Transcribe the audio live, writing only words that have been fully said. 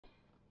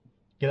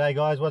G'day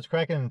guys, what's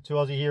cracking?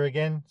 2Aussie here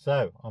again.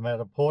 So I'm at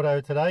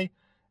Oporto today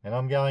and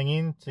I'm going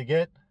in to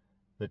get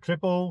the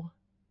triple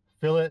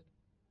fillet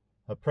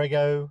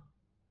Oprego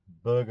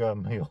burger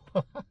meal.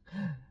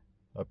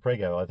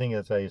 Oprego, I think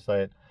that's how you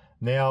say it.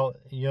 Now,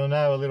 you'll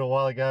know a little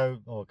while ago,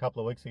 or a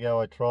couple of weeks ago,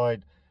 I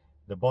tried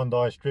the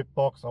Bondi strip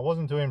box. I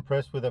wasn't too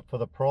impressed with it for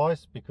the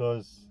price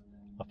because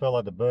I felt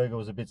like the burger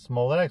was a bit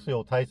small. It actually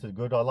all tasted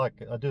good. I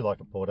do like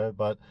Oporto,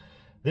 but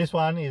this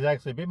one is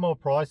actually a bit more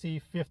pricey,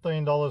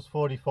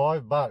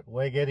 $15.45, but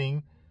we're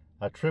getting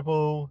a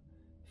triple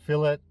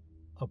fillet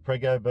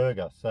Oprego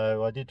burger.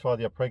 So I did try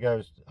the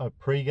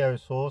Oprego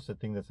sauce, I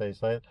think that's how you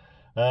say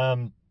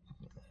it,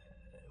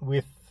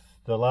 with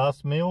the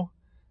last meal,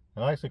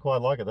 and I actually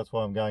quite like it. That's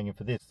why I'm going in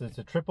for this. It's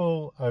a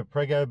triple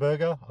Oprego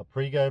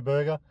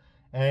burger,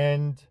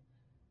 and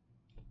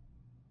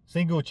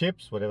single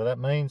chips, whatever that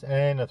means,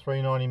 and a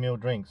 390ml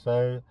drink.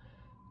 So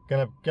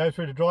gonna go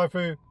through the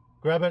drive-through,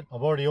 grab it.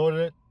 I've already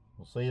ordered it.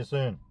 We'll see you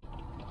soon.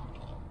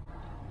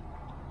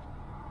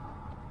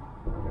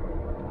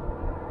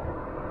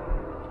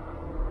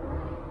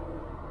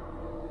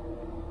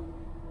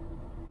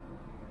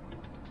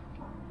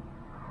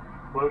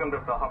 Welcome to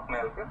Hawk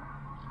Milk.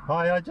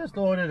 Hi, I just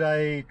ordered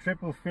a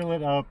triple fillet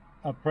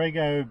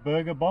Oprego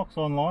burger box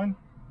online.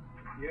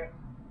 Yeah.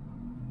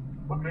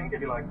 What drink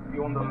did you like?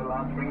 You want the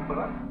last drink for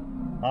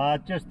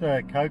that? Just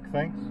a Coke,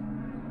 thanks.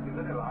 Is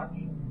it a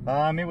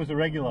large? It was a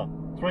regular,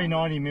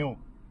 390ml.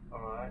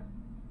 Alright.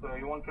 So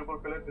you want triple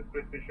fillet with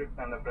crispy chips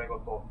and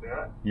Oprego sauce,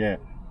 yeah? Yeah.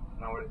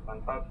 Now it's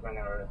fantastic when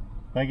you're ready.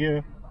 Thank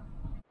you.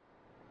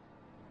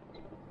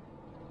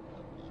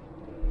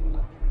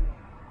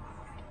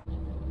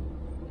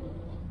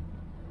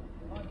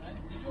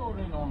 Did you order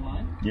it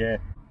online? Yeah.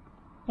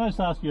 Can I just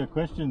ask you a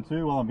question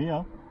too while I'm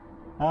here?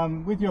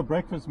 With your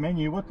breakfast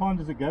menu, what time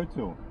does it go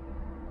till?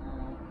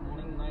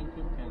 Morning 9 to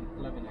 10,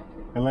 11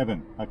 actually.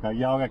 11. Okay,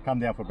 yeah, I'm going to come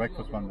down for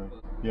breakfast one day.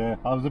 Yeah,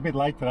 I was a bit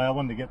late today. I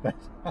wanted to get that.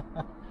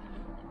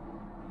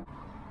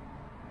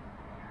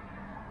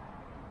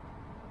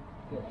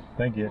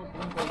 Thank you.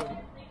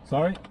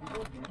 Sorry?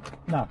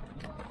 No.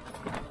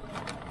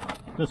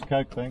 Just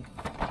Coke, thanks.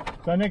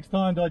 So next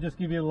time, do I just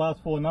give you the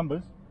last four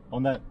numbers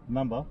on that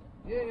number?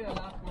 Yeah,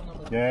 last one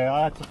number.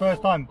 Yeah, it's the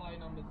first time. 5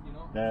 numbers, you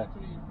know. Yeah.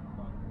 Actually,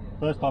 yeah.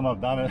 First time I've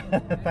done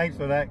it. Thanks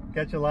for that.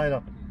 Catch you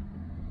later.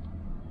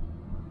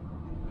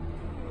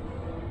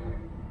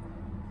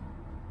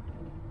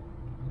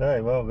 Okay,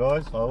 well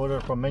guys, I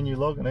ordered from menu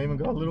log and I even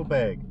got a little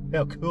bag.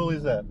 How cool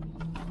is that?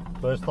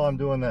 First time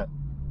doing that.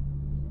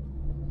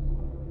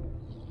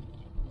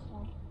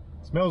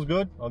 Smells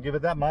good, I'll give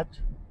it that much.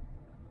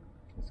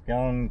 Let's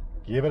go and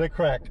give it a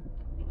crack.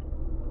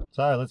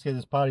 So let's get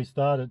this party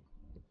started.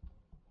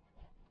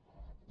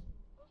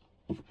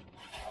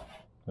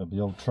 Got the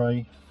old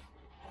tray.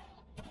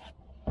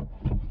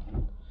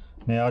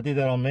 Now I did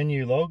that on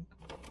menu log,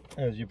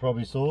 as you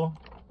probably saw.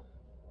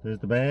 There's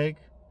the bag.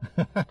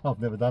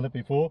 I've never done it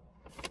before.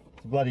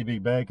 It's a bloody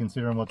big bag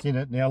considering what's in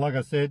it. Now like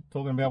I said,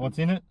 talking about what's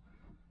in it,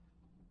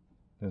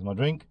 there's my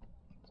drink,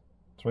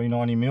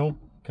 390ml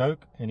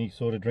Coke, any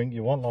sort of drink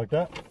you want like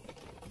that.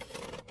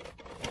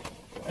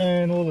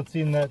 And all that's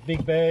in that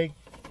big bag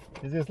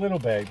is this little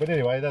bag, but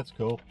anyway, that's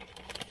cool.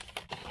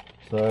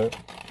 So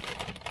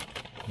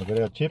look at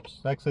our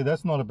chips. Actually,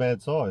 that's not a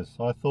bad size.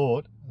 I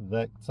thought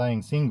that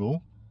saying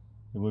single,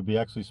 it would be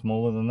actually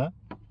smaller than that.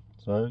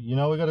 So you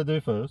know what we got to do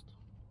first.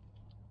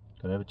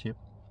 Got to have a chip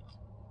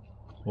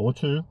or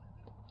two.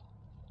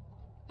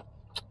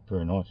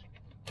 Very nice.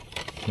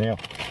 Now,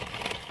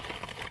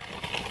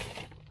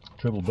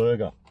 triple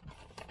burger.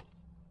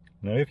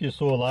 Now, if you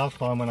saw last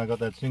time when I got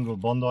that single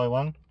Bondi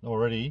one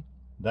already,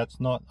 that's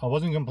not. I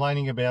wasn't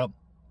complaining about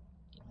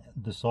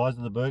the size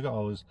of the burger. I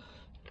was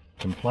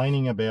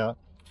complaining about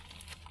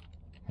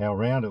how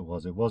round it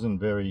was. It wasn't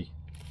very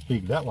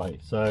big that way.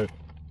 So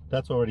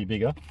that's already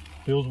bigger.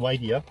 Feels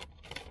weightier.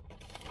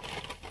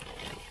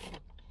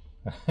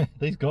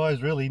 These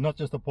guys really, not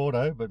just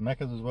Oporto, but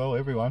Macca's as well,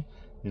 everyone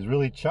is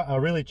really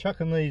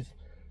chucking these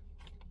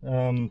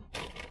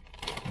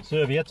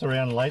serviettes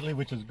around lately,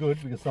 which is good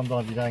because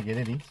sometimes you don't get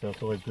any, so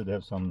it's always good to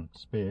have some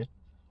spare.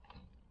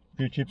 A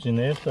few chips in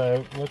there,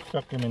 so let's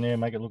chuck them in there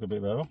and make it look a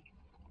bit better.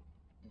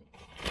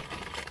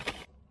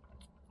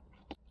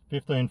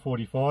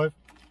 $15.45.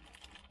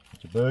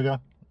 It's a burger,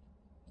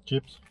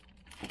 chips,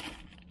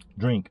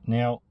 drink.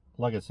 Now,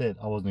 like I said,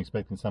 I wasn't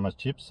expecting so much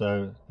chips,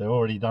 so they've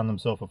already done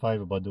themselves a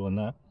favour by doing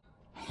that.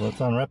 So let's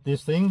unwrap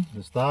this thing,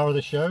 the star of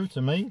the show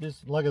to me.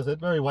 This, like I said,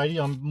 very weighty.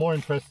 I'm more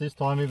impressed this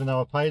time, even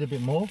though I paid a bit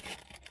more.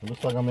 It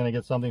looks like I'm going to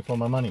get something for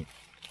my money.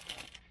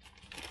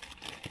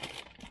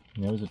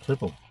 Now here's a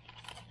triple.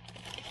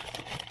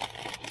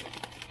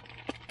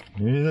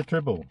 Here's a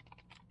triple.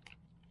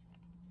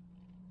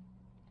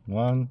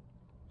 1,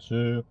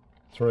 2,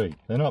 3.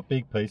 They're not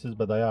big pieces,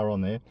 but they are on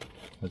there.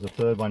 There's a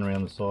third one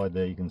around the side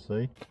there, you can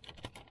see.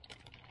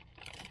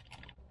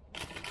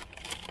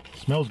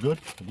 Smells good,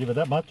 I'll give it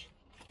that much.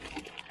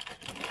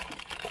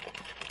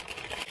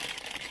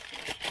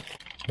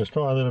 Let's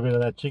try a little bit of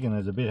that chicken.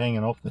 There's a bit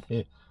hanging off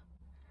there.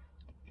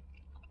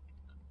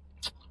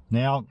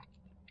 Now,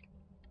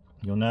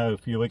 you'll know a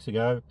few weeks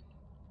ago,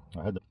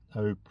 I had the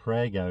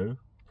Oprego,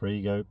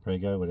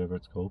 whatever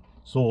it's called,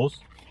 sauce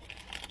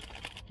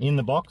in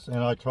the box, and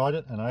I tried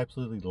it and I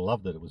absolutely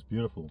loved it. It was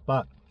beautiful.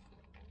 But,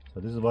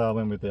 so this is why I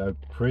went with the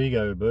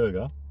Oprego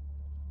burger.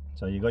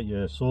 So you got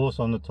your sauce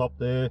on the top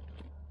there.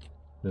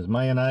 There's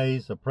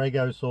mayonnaise,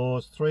 Oprego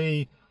sauce,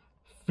 3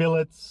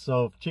 fillets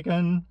of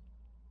chicken,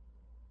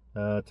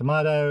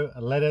 tomato,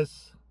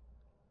 lettuce.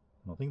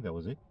 I think that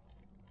was it.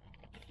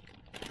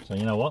 So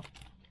you know what?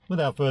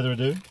 Without further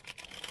ado,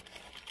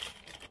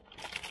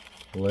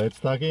 let's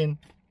tuck in.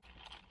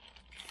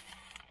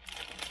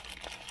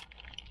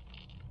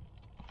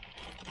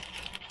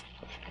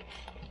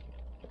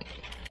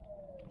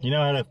 You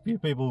know how a few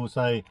people will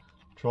say,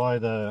 try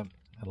the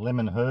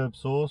lemon herb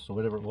sauce or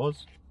whatever it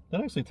was?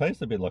 That actually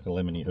tastes a bit like a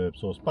lemony herb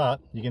sauce, but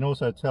you can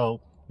also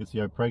tell it's the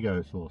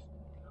Oprego sauce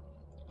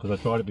because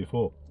I tried it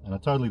before and I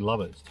totally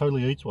love it. It's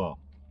totally eats well.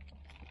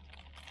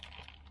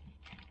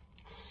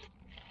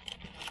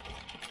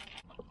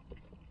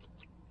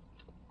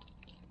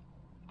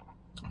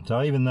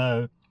 So even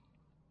though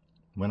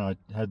when I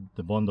had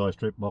the Bondi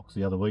strip box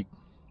the other week,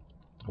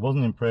 I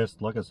wasn't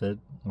impressed, like I said,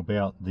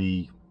 about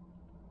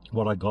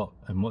what I got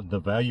and what the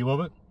value of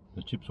it.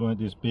 The chips weren't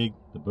this big,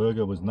 the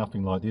burger was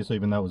nothing like this,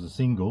 even though it was a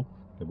single.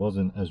 It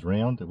wasn't as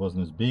round, it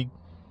wasn't as big.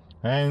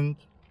 And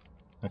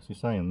actually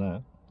saying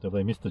that, have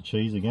they missed the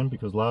cheese again?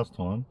 Because last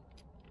time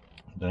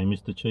they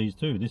missed the cheese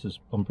too.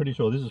 I'm pretty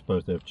sure this is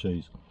supposed to have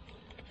cheese.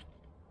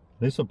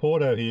 This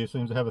Oporto here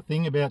seems to have a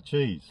thing about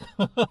cheese.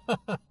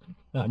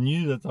 I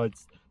knew that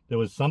there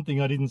was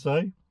something I didn't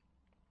say.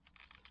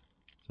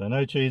 So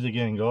no cheese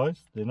again,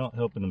 guys. They're not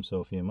helping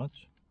themselves here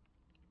much.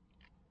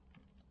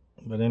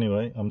 But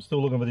anyway, I'm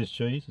still looking for this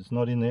cheese. It's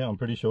not in there, I'm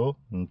pretty sure.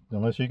 And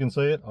unless you can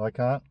see it, I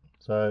can't.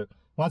 So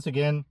once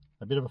again,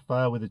 a bit of a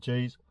fail with the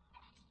cheese.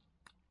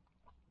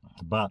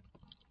 But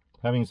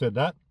having said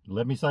that,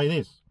 let me say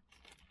this.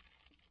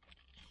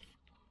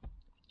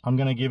 I'm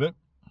going to give it,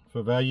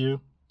 for value,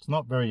 it's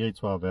not very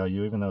eats well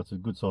value, even though it's a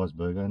good sized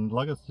burger. And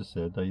like I just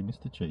said, they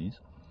missed the cheese.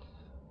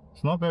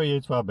 It's not very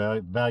eats well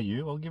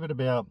value. I'll give it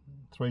about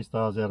 3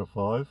 stars out of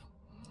 5.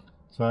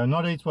 So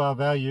not eats well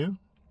value,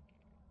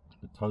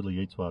 but totally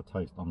eats well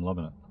taste. I'm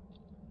loving it.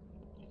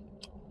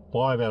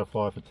 5 out of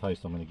 5 for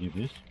taste I'm going to give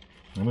this.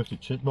 And with the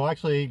cheese, well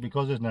actually,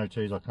 because there's no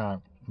cheese I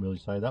can't really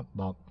say that,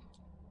 but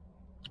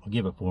I'll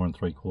give it 4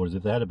 3/4.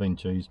 If there had been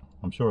cheese,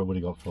 I'm sure it would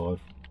have got 5.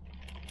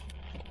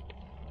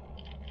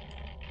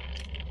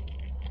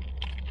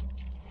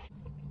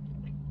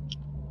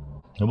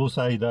 I will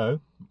say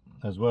though,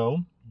 as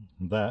well,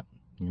 that,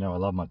 you know, I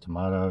love my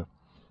tomato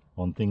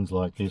on things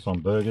like this,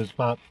 on burgers,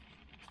 but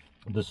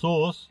the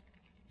sauce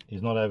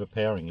is not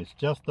overpowering. It's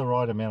just the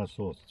right amount of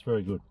sauce. It's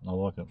very good. I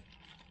like it.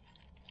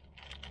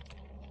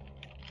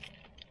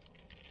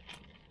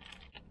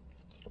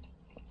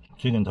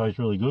 Chicken tastes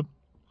really good.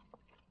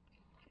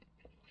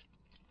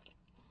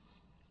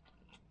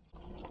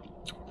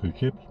 2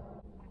 chips.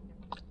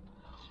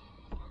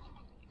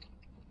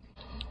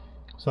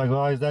 So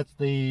guys, that's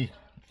the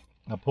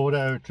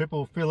Oporto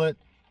triple fillet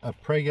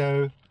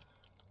Oprego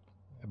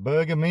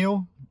burger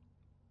meal.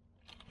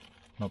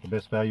 Not the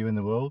best value in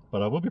the world,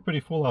 but I will be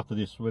pretty full after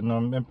this. When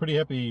I'm pretty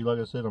happy, like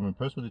I said, I'm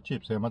impressed with the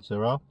chips, how much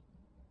there are.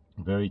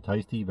 Very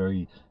tasty,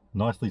 very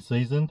nicely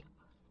seasoned.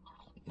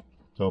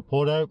 So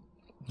Oporto,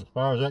 as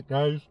far as that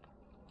goes,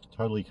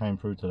 totally came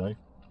through today.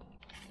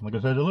 Like I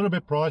said, a little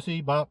bit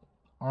pricey, but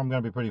I'm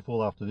going to be pretty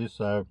full after this,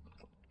 so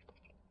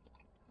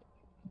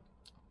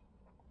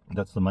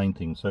that's the main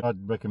thing. So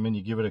I'd recommend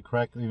you give it a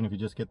crack, even if you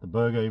just get the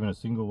burger, even a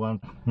single one.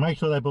 Make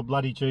sure they put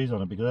bloody cheese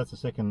on it, because that's the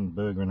second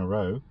burger in a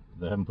row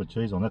they haven't put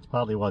cheese on. That's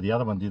partly why the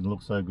other one didn't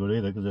look so good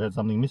either, because it had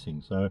something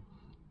missing. So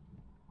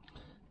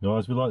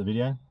guys, if you like the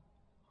video,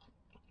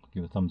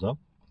 give it a thumbs up.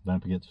 Don't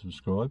forget to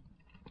subscribe.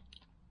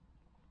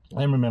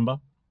 And remember,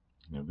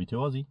 never be too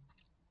Aussie.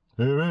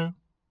 Hooroo!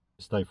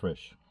 Stay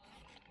fresh.